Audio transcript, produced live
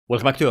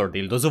Welcome back to our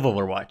Dildos of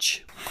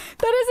Overwatch.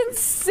 That is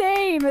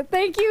insane!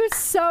 Thank you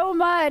so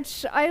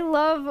much! I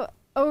love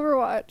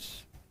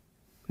Overwatch.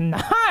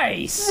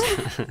 Nice!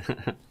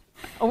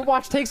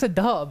 Overwatch takes a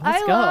dub.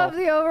 Let's go. I love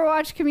the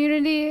Overwatch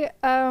community.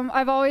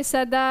 I've always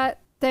said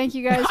that. Thank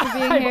you guys for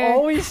being here. I've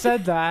always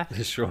said that.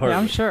 Sure. Yeah,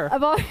 I'm sure.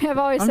 I've always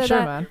said sure,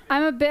 that. man.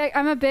 I'm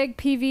a big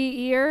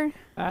PvEer.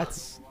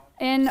 That's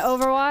in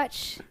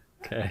Overwatch.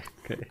 Okay.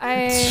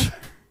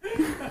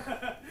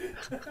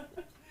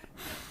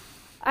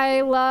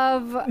 I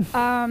love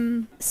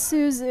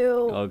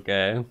Suzu.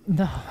 Okay.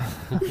 No.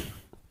 Is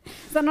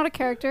that not a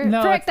character?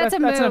 No, Frick, that's a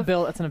move. That's an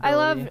ability. I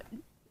love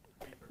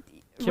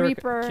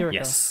Reaper. Kiriko.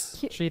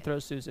 Yes. She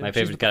throws Suzu. My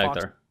favorite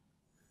character.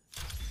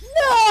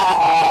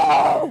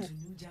 No!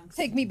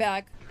 Take me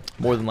back.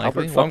 More than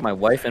likely. I'll fuck my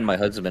wife and my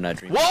husband, I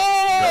dream.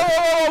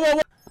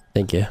 Whoa!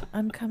 Thank you.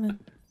 I'm coming.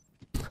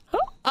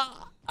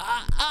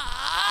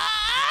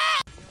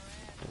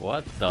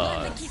 What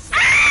the?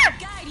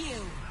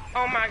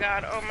 Oh my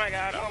god, oh my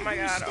god, oh my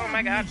god, oh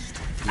my god.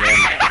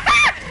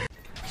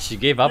 She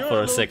gave up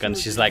for a second.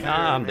 She's like,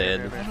 ah, I'm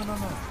dead.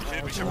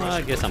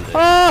 I guess I'm dead.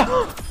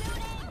 Oh!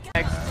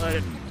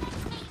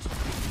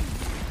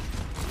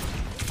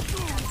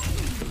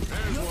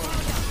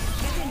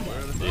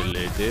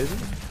 Deleted.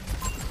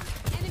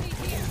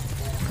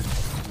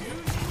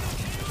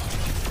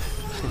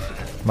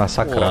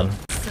 Masakran.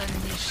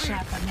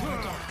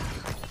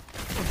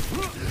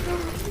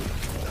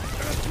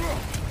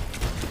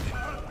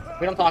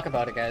 We don't talk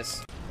about it,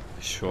 guys.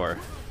 Sure.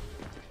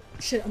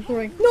 Shit, I'm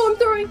throwing. No, I'm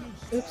throwing!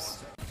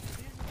 Oops.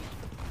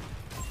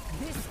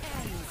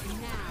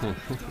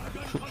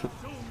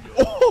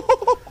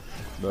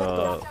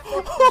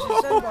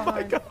 Oh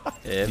my god.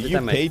 Every You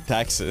time pay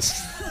taxes.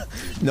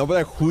 No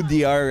matter who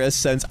the IRS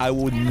sends, I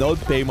would not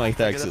pay my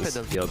taxes.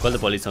 Yo, call the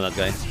police on that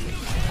guy.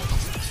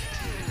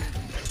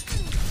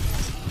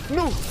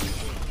 No!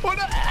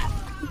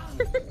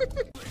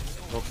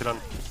 Walk it on.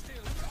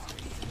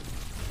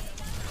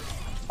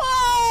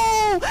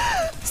 Oh!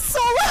 So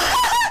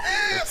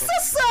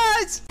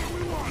sad!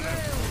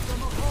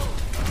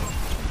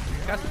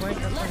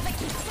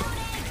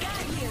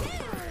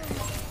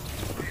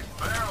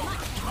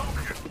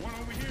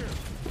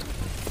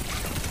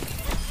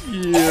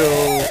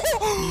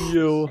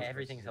 Yo.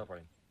 Everything's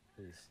teleporting.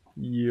 Please.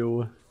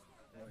 Yo.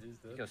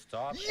 Go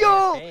stop.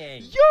 Yo! Hey.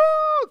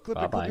 Yo!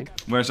 Bye bye.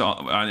 Where's the,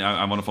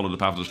 I want to follow the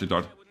path of the sleep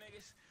dart.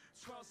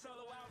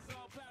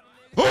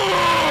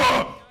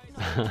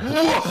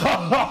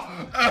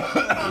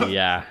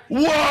 Yeah.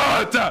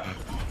 What?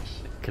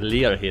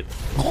 Clear hit.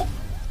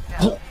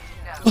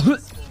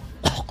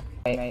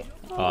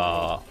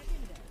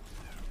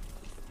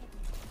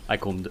 I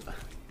cummed.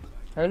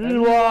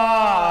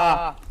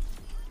 حلوة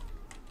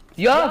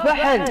يا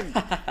فحل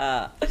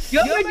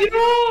يا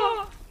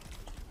مجنون.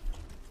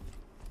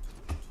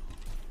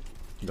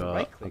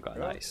 Okay,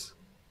 nice.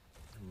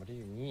 What do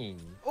you mean?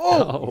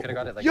 Oh, You could have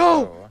got it like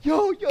Yo!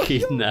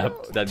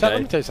 kidnapped that So let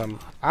guy. me tell you something.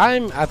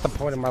 I'm at the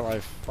point in my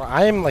life where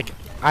I'm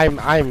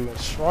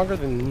stronger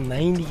than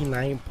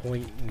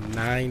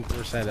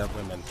 99.9% of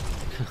women.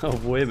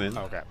 Of women.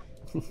 Okay.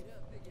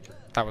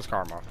 That was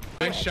karma.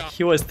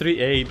 He was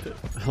 3'8".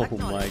 Oh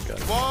my god.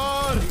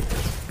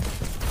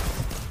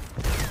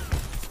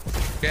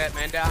 Get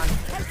man down.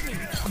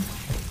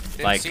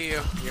 Didn't Like, see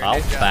you. You're a how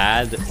ninja.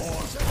 bad?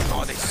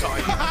 Oh, they saw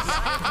you.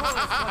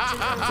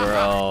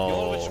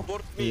 Bro.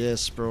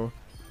 Yes, bro.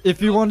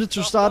 If you wanted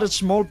to start a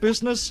small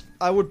business,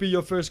 I would be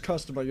your first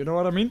customer. You know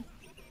what I mean?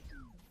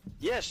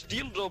 Yes,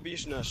 dildo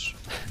business.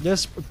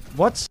 Yes.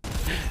 What?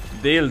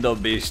 Dildo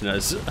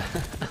business.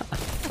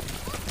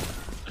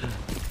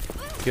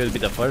 He will be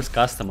the first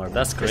customer.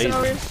 That's crazy.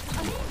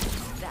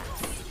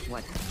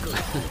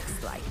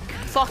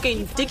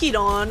 Fucking dicky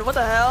don. What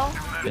the hell?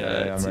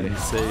 Yeah, I'm ready.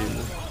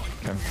 Insane.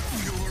 Okay.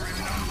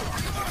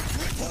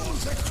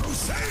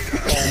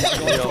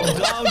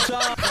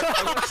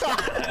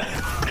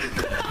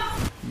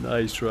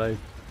 Nice try.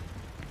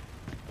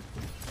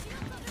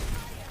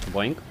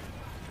 Boink.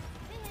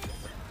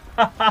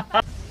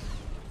 I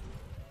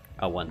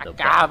want the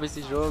Acaba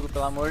esse jogo,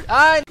 pelo amor de...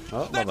 Ai!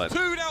 Oh, bye bye.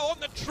 Two now on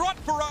the trot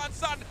for our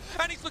son,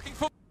 and he's looking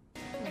for.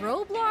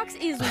 Roblox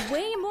is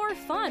way more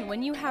fun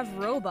when you have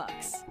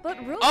Robux. But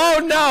Robux Oh,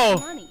 no!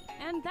 costs money,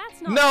 and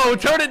that's not No, fun.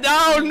 turn it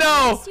down,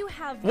 no! Unless you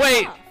have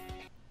Wait. buff.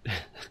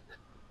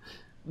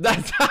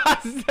 That's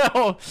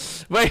no.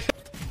 Wait.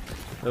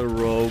 The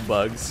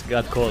Robux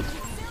got caught.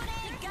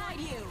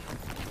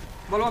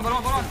 Okay.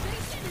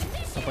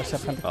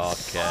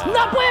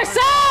 ¡No puede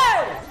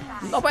ser!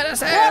 No puede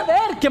ser.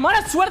 Joder, qué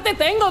mala suerte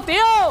tengo,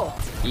 tío.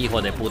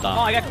 Hijo de puta. Oh,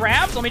 I got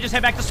grabbed. Let me just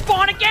head back to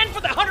spawn again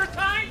for the 100th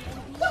time.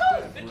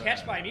 Good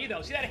catch by me,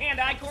 though. See that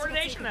hand-eye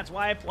coordination? That's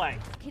why I play.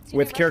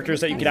 With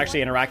characters that you could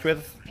actually interact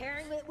with.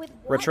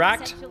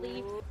 Retract.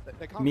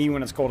 Me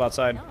when it's cold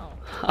outside.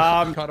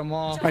 Cut them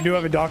off. I do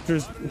have a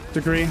doctor's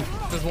degree.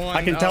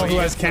 I can tell who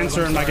has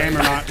cancer in my game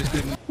or not.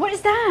 What is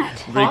that?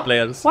 Great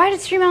players. Why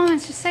did Stream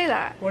Elements just say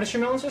that? What does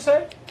Stream Elements just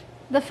say?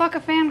 The fuck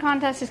a fan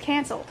contest is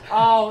canceled.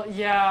 Oh,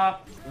 yeah.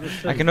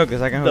 I can hook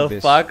this, I can hook The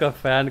this. fuck a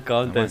fan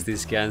contest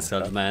is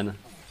cancelled, man.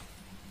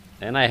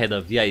 And I had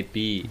a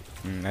VIP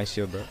Nice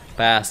shield, bro.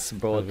 pass,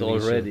 bro, That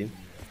was really already.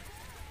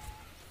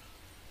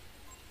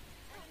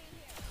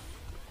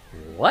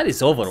 What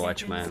is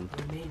Overwatch, man?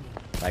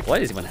 Like,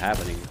 what is even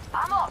happening?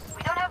 I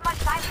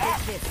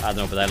don't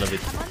know, but I love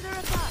it.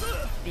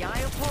 The Eye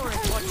of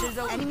Horus watches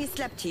over. Enemy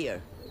slept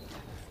here.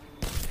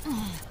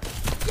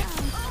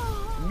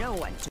 No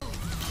one.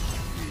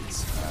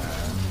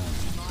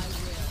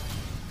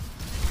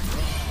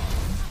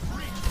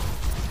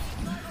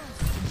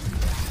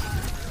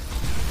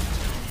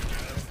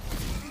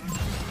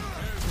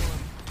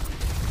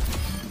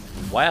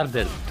 Why are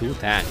there 2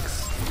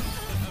 tanks?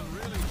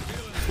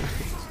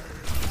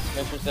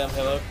 Mr. Sam,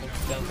 hello.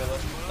 Mr. Sam, hello.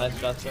 Nice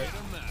shot, sir.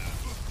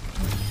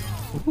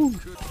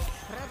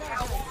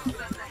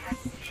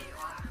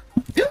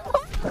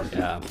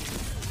 Yeah.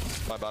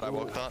 My bad, I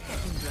woke up.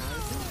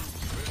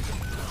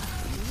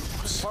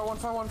 Far one.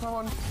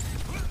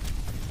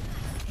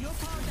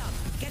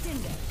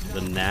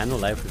 The nano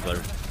life repair.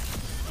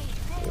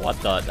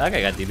 What the? That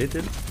guy got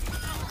deleted?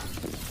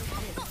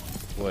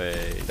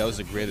 Wait. That was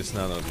the greatest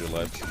nano of your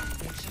life.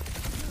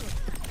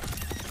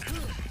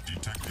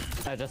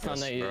 I just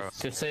found that you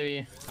should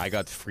say I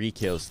got 3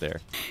 kills there.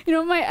 You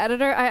know, my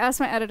editor, I asked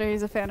my editor,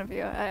 he's a fan of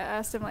you. I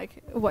asked him,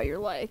 like, what you're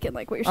like and,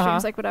 like, what your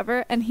stream's like,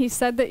 whatever. And he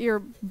said that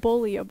you're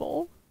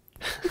bullyable.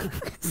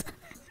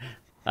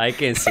 I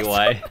can see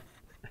why.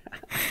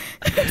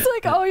 It's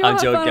like, oh, you're I'm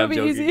not joking, fun, I'm be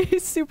easy. joking.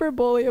 He's super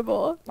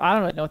bullyable. I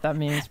don't really know what that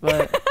means,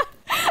 but...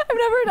 I've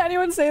never heard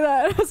anyone say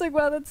that. I was like,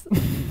 wow, that's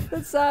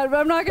sad. But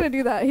I'm not going to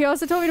do that. He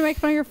also told me to make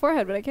fun of your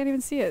forehead, but I can't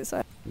even see it.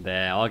 So.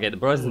 Damn, okay, the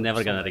bro's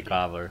never gonna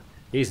recover.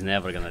 He's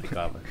never gonna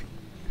recover.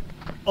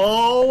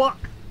 Oh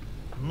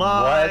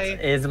my. what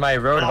is my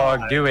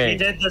Roadhog doing? He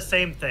did the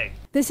same thing.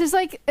 This is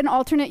like an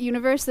alternate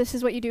universe. This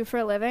is what you do for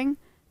a living.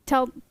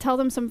 Tell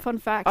them some fun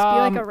facts. Be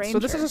like a ranger. So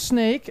this is a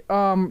snake,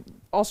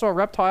 also a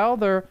reptile.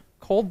 They're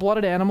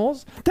cold-blooded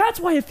animals. That's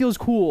why it feels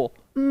cool.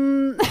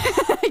 Keep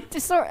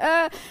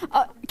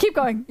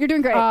going. You're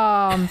doing great.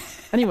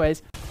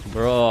 Anyways.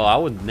 Bro, I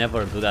would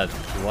never do that.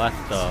 What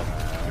the?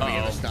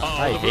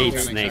 I hate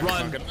snakes.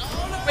 Run.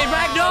 Wait,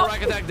 Rag, no!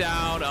 Rack attack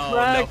down. Oh,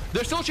 no.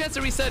 There's still a chance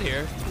to reset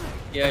here.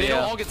 Yeah, They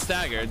don't all get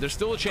staggered. There's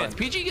still a chance.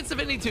 PG gets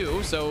Divinity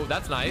too, so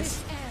that's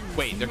nice.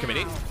 Wait, they're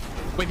committing?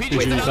 Wait, PG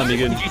PG gets coming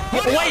in.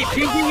 Wait,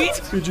 PG?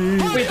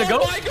 Wait, the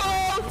goat? Oh my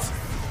god!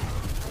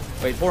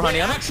 Wait, 4 honey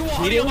on it? Actual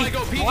honey on my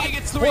goat. PG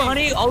gets 3. 4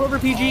 honey all over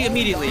PG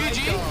immediately.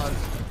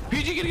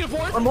 PG getting a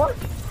 4? One more?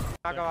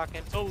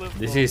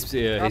 This is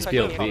his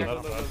POV.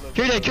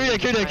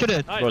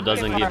 Bro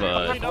doesn't give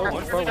a...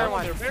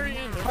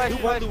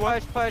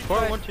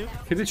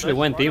 He literally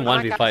went in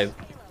 1v5.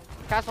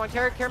 Cast one,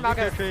 carry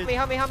Mago. Help me.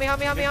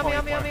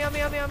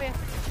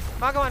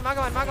 Mago on.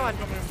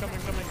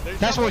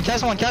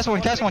 Cast one.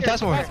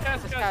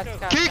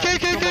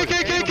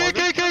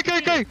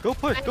 Go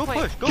push.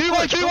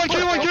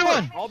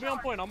 Q1. I'll be on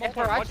point.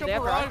 Watch out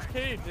Barrage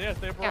Cage. Yes,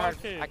 they have Barrage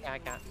Cage. I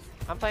can't.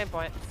 I'm playing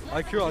point.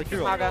 IQ.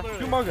 Q Maga.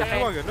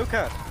 No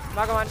cast.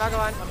 Mago on.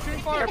 I'm shooting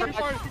fire.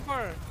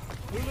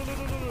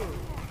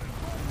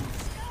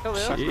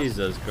 Lulu.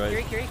 Jesus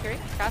Christ. Kiri.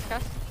 Cast.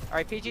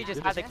 Alright, PG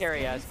just had to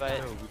carry us,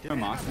 but...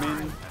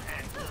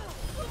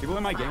 People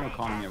in my game were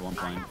calling me at one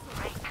point.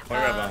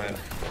 Right behind.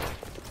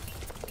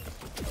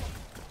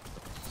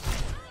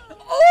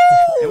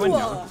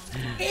 Oh!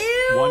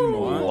 Ew! One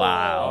more.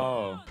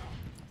 Wow.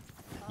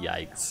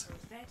 Yikes.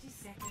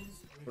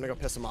 I'm gonna go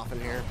piss him off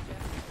in here.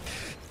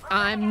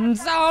 I'm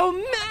so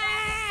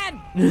mad!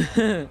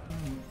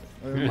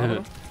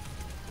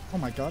 Oh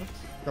my god.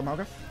 Got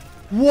Mauga.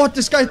 What?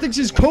 This guy thinks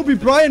he's Kobe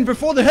Bryant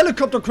before the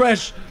helicopter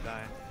crash.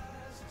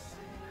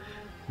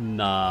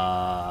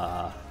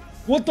 Nah.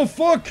 What the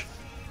fuck?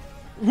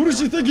 Who does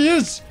he think he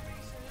is?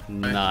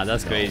 Nah,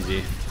 that's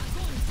crazy.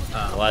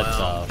 What's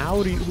up?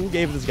 Who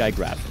gave this guy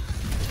grab?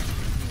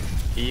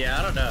 Yeah,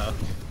 I don't know.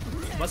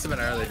 Must have been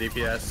early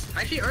DPS.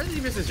 Actually, early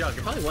DPS is junk.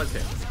 It probably was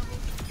him.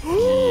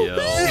 Yo.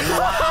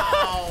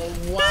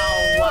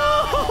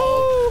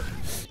 Wow.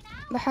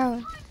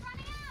 بحاول.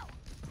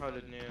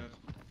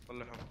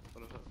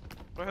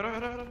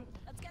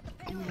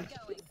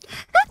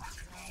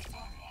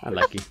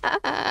 Unlucky.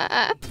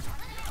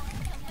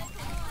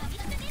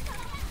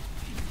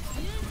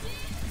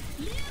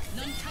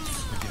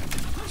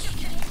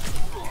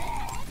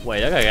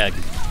 Wait, that guy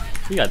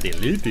he got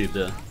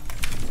deleted.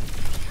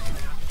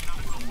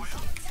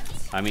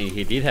 I mean,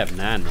 he did have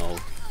nano.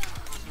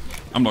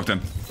 I'm locked in.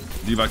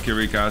 Diva,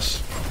 Kiri,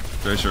 Cass,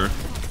 Tracer.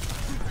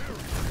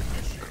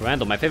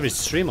 Randall, my favorite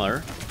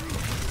streamer.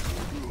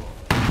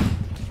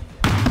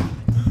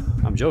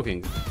 I'm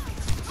joking.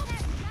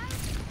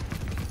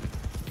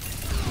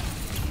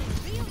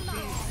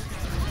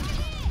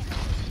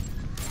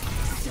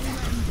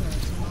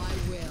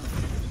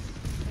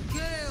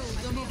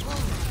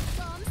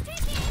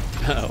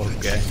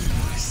 Okay.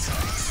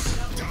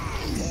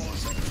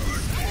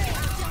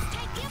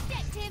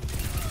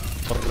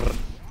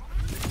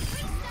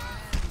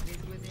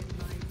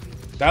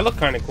 That looked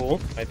kind of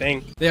cool, I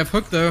think. They have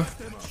hook though.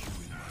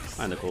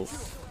 Kinda cool.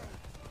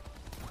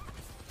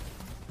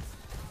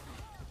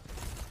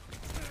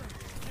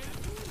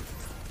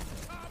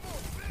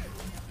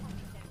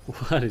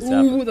 What is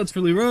happening? Ooh, that's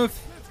really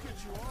rough.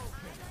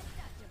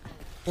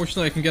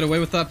 Fortunately, I can get away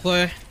with that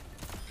play.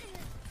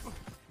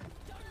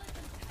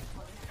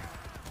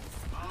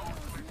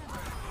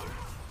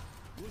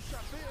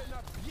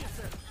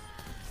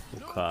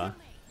 Okay.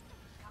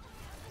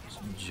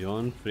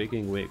 John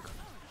freaking Wick.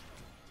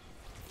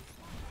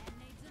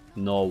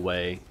 No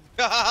way.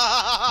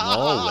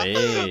 No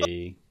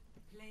way.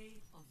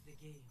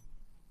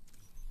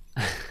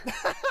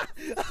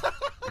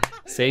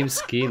 Same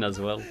skin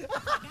as well.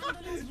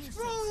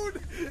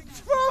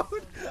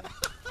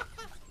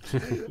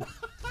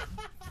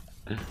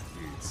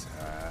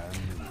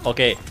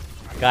 Okay,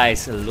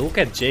 guys, look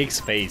at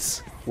Jake's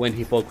face when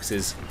he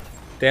focuses.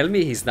 Tell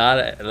me he's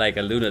not like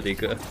a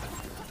lunatic.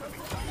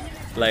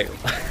 Like,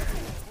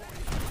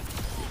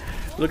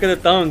 look at the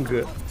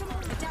tongue,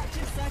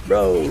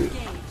 bro.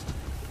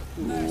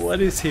 What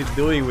is he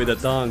doing with the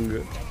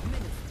tongue?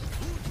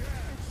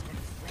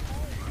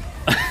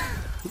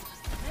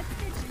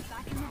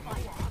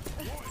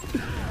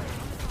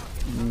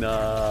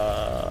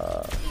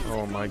 Nah.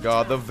 Oh my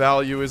god, the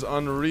value is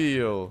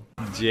unreal.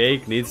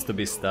 Jake needs to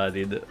be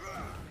studied.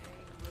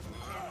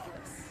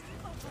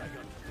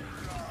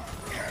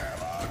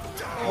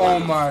 Oh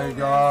my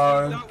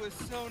god.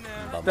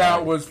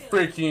 That was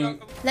freaking.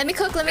 Let me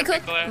cook, let me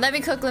cook, let me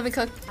cook, let me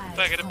cook.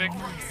 Get a big.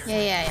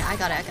 Yeah, I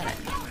got it, I got it.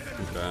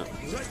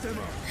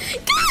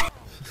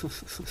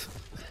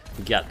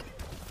 Okay. Get.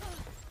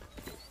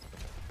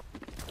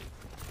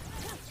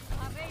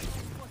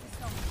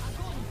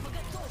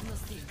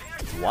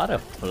 What a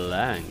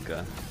flank.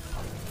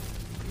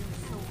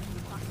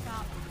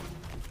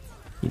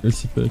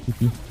 Reste back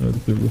aqui, ele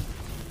pegou.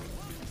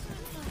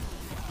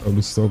 Abre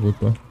o stop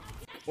lá.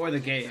 Or the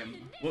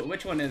game.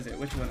 Which one is it?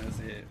 Which one is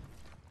it?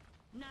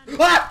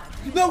 Ah!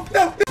 No!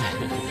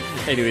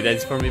 Anyway,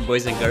 that's for me,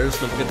 boys and girls.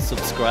 Don't forget to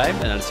subscribe,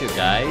 and I'll see you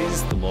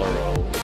guys tomorrow.